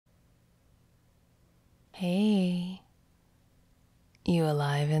Hey, you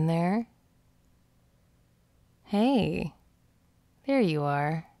alive in there? Hey, there you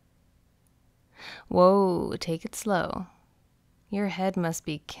are. Whoa, take it slow. Your head must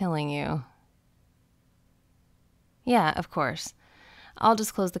be killing you. Yeah, of course. I'll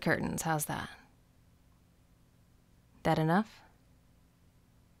just close the curtains. How's that? That enough?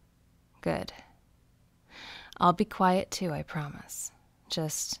 Good. I'll be quiet too, I promise.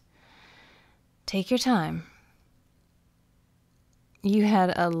 Just take your time. You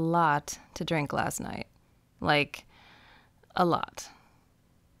had a lot to drink last night. Like, a lot.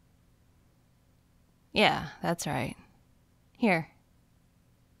 Yeah, that's right. Here.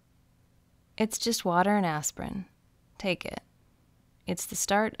 It's just water and aspirin. Take it. It's the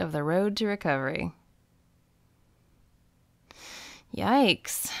start of the road to recovery.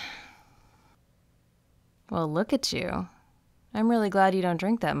 Yikes. Well, look at you. I'm really glad you don't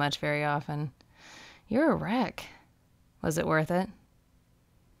drink that much very often. You're a wreck. Was it worth it?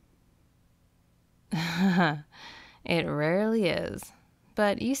 It rarely is.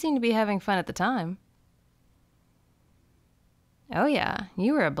 But you seem to be having fun at the time. Oh yeah,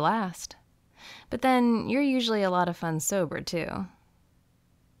 you were a blast. But then you're usually a lot of fun sober, too.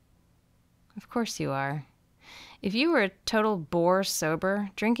 Of course you are. If you were a total bore sober,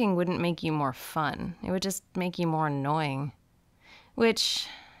 drinking wouldn't make you more fun. It would just make you more annoying. Which,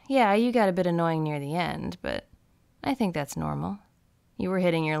 yeah, you got a bit annoying near the end, but I think that's normal. You were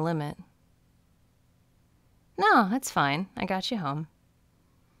hitting your limit. No, it's fine. I got you home.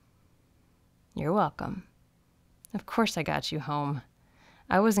 You're welcome. Of course I got you home.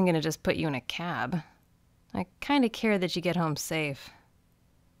 I wasn't going to just put you in a cab. I kind of care that you get home safe.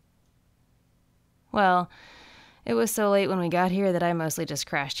 Well, it was so late when we got here that I mostly just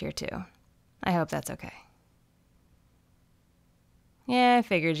crashed here too. I hope that's okay. Yeah, I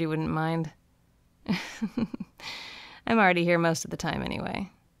figured you wouldn't mind. I'm already here most of the time anyway.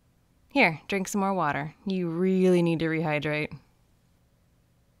 Here, drink some more water. You really need to rehydrate.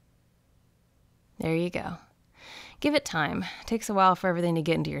 There you go. Give it time. It takes a while for everything to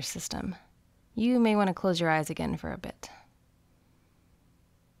get into your system. You may want to close your eyes again for a bit.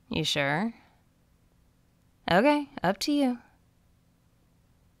 You sure? Okay, up to you.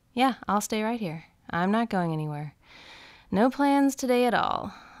 Yeah, I'll stay right here. I'm not going anywhere. No plans today at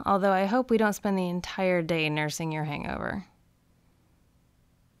all, although I hope we don't spend the entire day nursing your hangover.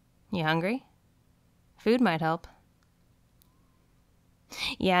 You hungry? Food might help.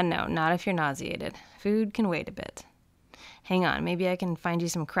 Yeah, no, not if you're nauseated. Food can wait a bit. Hang on, maybe I can find you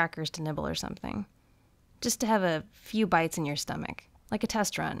some crackers to nibble or something. Just to have a few bites in your stomach, like a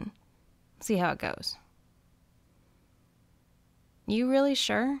test run. See how it goes. You really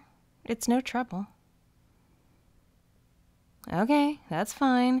sure? It's no trouble. Okay, that's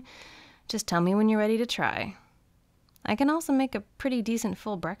fine. Just tell me when you're ready to try. I can also make a pretty decent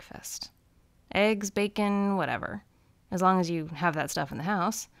full breakfast. Eggs, bacon, whatever. As long as you have that stuff in the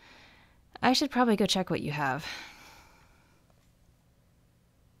house. I should probably go check what you have.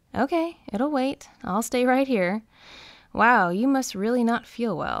 Okay, it'll wait. I'll stay right here. Wow, you must really not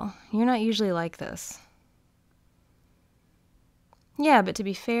feel well. You're not usually like this. Yeah, but to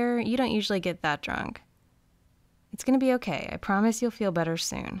be fair, you don't usually get that drunk. It's gonna be okay. I promise you'll feel better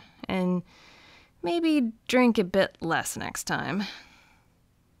soon. And maybe drink a bit less next time.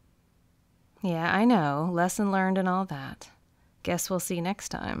 Yeah, I know. Lesson learned and all that. Guess we'll see next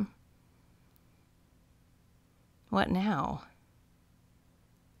time. What now?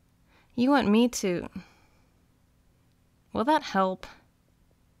 You want me to... Will that help?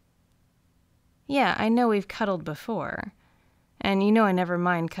 Yeah, I know we've cuddled before. And you know I never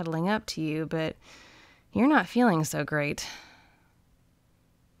mind cuddling up to you, but you're not feeling so great.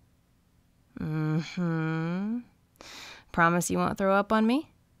 Mm-hmm. Promise you won't throw up on me?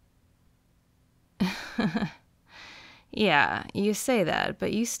 Yeah, you say that,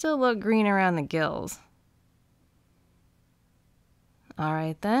 but you still look green around the gills. All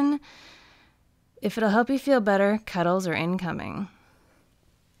right, then. If it'll help you feel better, cuddles are incoming.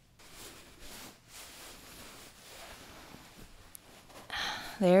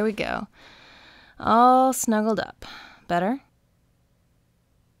 There we go. All snuggled up. Better?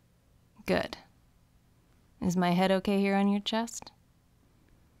 Good. Is my head okay here on your chest?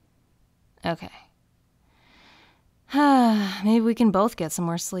 Okay. Maybe we can both get some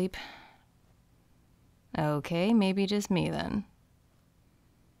more sleep. Okay, maybe just me then.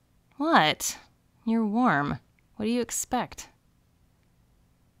 What? You're warm. What do you expect?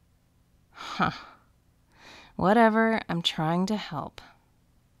 Huh. Whatever, I'm trying to help.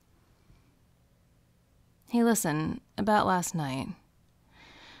 Hey, listen, about last night.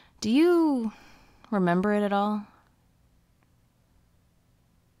 Do you remember it at all?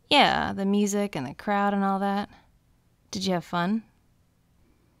 Yeah, the music and the crowd and all that. Did you have fun?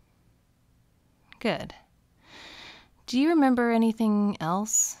 Good. Do you remember anything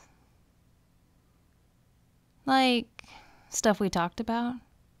else? Like stuff we talked about?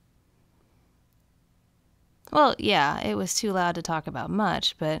 Well, yeah, it was too loud to talk about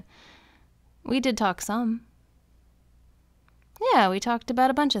much, but we did talk some. Yeah, we talked about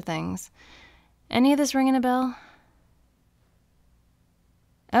a bunch of things. Any of this ringing a bell?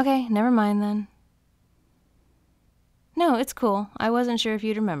 Okay, never mind then. No, it's cool. I wasn't sure if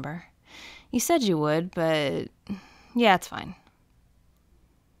you'd remember. You said you would, but yeah, it's fine.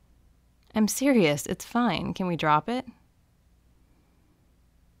 I'm serious. It's fine. Can we drop it?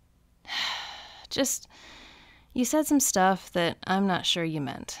 Just, you said some stuff that I'm not sure you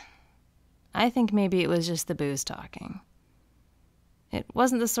meant. I think maybe it was just the booze talking. It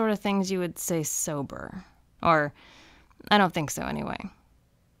wasn't the sort of things you would say sober. Or, I don't think so anyway.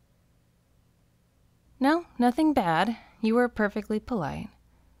 No, nothing bad. You were perfectly polite.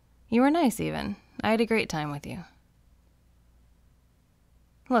 You were nice even. I had a great time with you.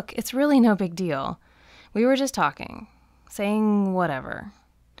 Look, it's really no big deal. We were just talking, saying whatever.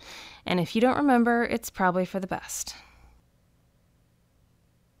 And if you don't remember, it's probably for the best.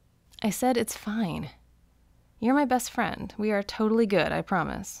 I said it's fine. You're my best friend. We are totally good, I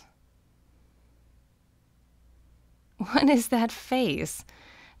promise. What is that face?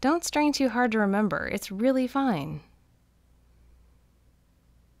 Don't strain too hard to remember. It's really fine.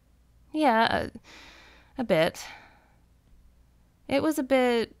 Yeah, a bit. It was a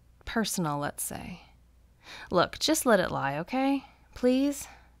bit personal, let's say. Look, just let it lie, okay? Please?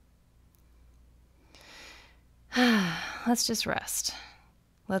 Let's just rest.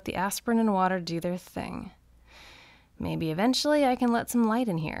 Let the aspirin and water do their thing. Maybe eventually I can let some light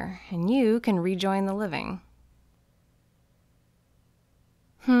in here, and you can rejoin the living.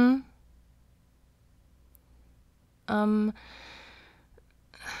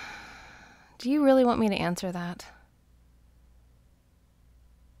 Do you really want me to answer that?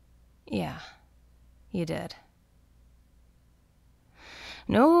 Yeah, you did.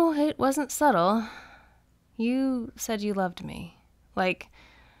 No, it wasn't subtle. You said you loved me. Like,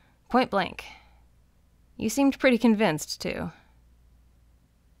 point blank. You seemed pretty convinced, too.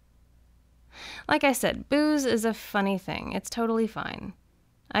 Like I said, booze is a funny thing. It's totally fine.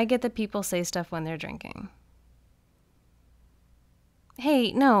 I get that people say stuff when they're drinking.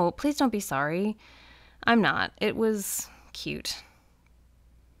 Hey, no, please don't be sorry. I'm not. It was cute.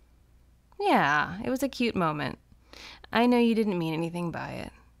 Yeah, it was a cute moment. I know you didn't mean anything by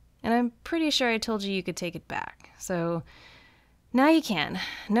it. And I'm pretty sure I told you you could take it back. So now you can.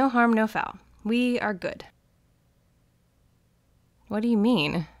 No harm, no foul. We are good. What do you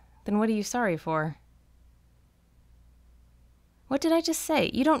mean? Then what are you sorry for? What did I just say?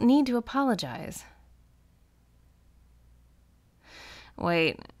 You don't need to apologize.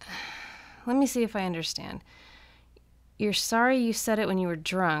 Wait, let me see if I understand. You're sorry you said it when you were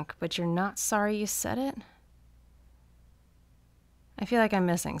drunk, but you're not sorry you said it? I feel like I'm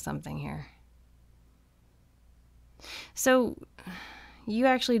missing something here. So, you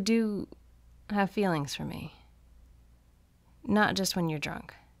actually do have feelings for me. Not just when you're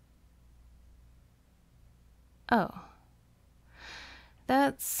drunk. Oh.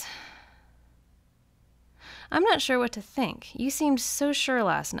 I'm not sure what to think. You seemed so sure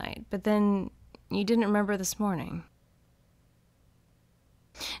last night, but then you didn't remember this morning.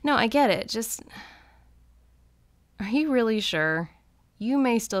 No, I get it. Just, are you really sure? You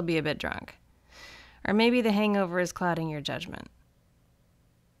may still be a bit drunk. Or maybe the hangover is clouding your judgment.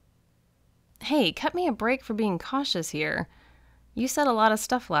 Hey, cut me a break for being cautious here. You said a lot of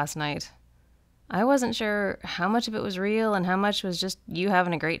stuff last night. I wasn't sure how much of it was real and how much was just you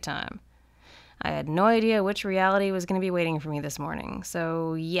having a great time. I had no idea which reality was going to be waiting for me this morning.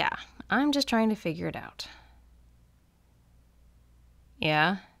 So, yeah, I'm just trying to figure it out.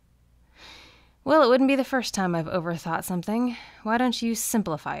 Yeah? Well, it wouldn't be the first time I've overthought something. Why don't you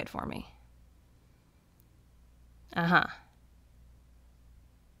simplify it for me? Uh-huh.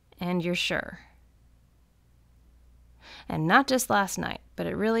 And you're sure? And not just last night, but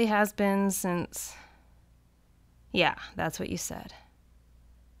it really has been since... Yeah, that's what you said.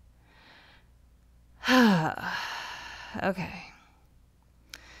 Okay.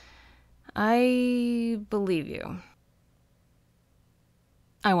 I believe you.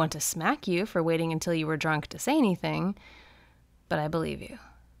 I want to smack you for waiting until you were drunk to say anything, but I believe you.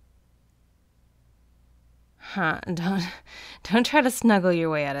 Don't try to snuggle your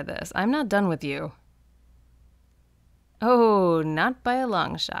way out of this. I'm not done with you. Oh, not by a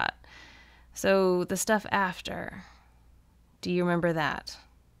long shot. So the stuff after, do you remember that?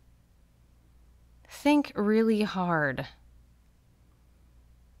 Think really hard.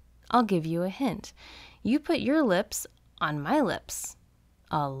 I'll give you a hint. You put your lips on my lips.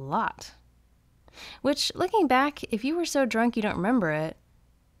 A lot. Which, looking back, if you were so drunk you don't remember it,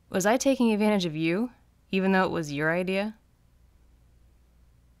 was I taking advantage of you, even though it was your idea?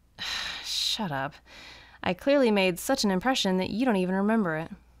 Shut up. I clearly made such an impression that you don't even remember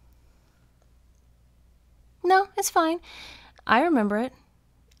it. No, it's fine. I remember it.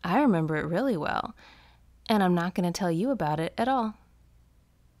 I remember it really well. And I'm not going to tell you about it at all.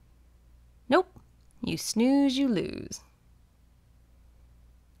 Nope. You snooze, you lose.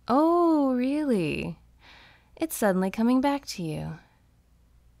 Oh, really? It's suddenly coming back to you.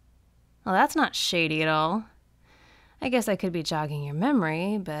 Well, that's not shady at all. I guess I could be jogging your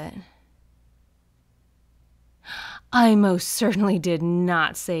memory, but... I most certainly did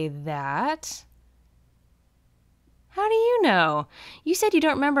not say that. How do you know? You said you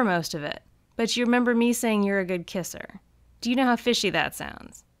don't remember most of it, but you remember me saying you're a good kisser. Do you know how fishy that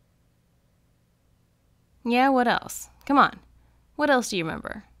sounds? Yeah, what else? Come on. What else do you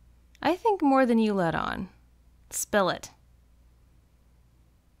remember? I think more than you let on. Spill it.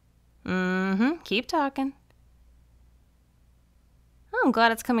 Keep talking. Oh, I'm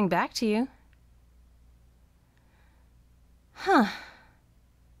glad it's coming back to you. Huh.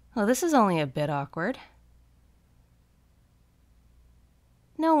 Well, this is only a bit awkward.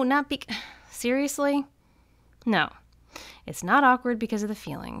 No, seriously? No. It's not awkward because of the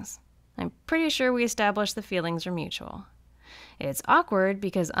feelings. I'm pretty sure we established the feelings are mutual. It's awkward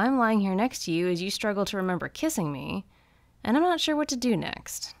because I'm lying here next to you as you struggle to remember kissing me, and I'm not sure what to do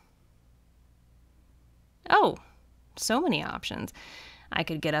next. Oh, so many options. I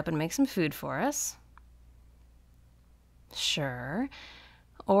could get up and make some food for us. Sure.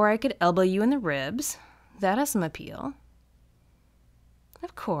 Or I could elbow you in the ribs. That has some appeal.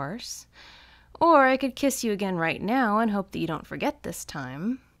 Of course. Or I could kiss you again right now and hope that you don't forget this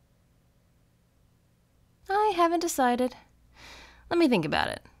time. I haven't decided. Let me think about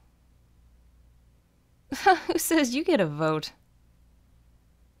it. Who says you get a vote?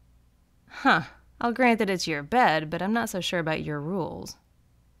 Huh. I'll grant that it's your bed, but I'm not so sure about your rules.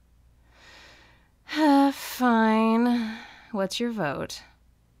 Fine. What's your vote?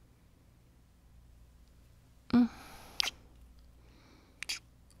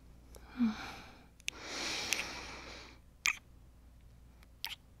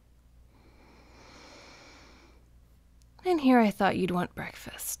 And here I thought you'd want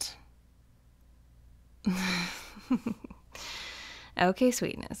breakfast. Okay,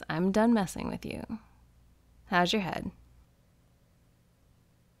 sweetness, I'm done messing with you. How's your head?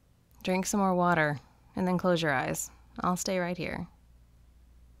 Drink some more water, and then close your eyes. I'll stay right here.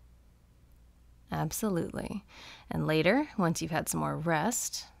 Absolutely. And later, once you've had some more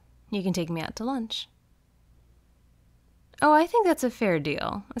rest, you can take me out to lunch. Oh, I think that's a fair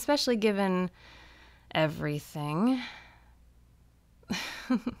deal, especially given everything.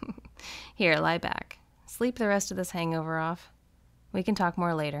 Here, lie back. Sleep the rest of this hangover off. We can talk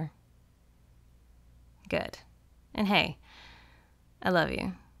more later. Good. And hey, I love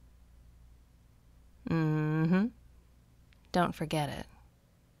you. Don't forget it.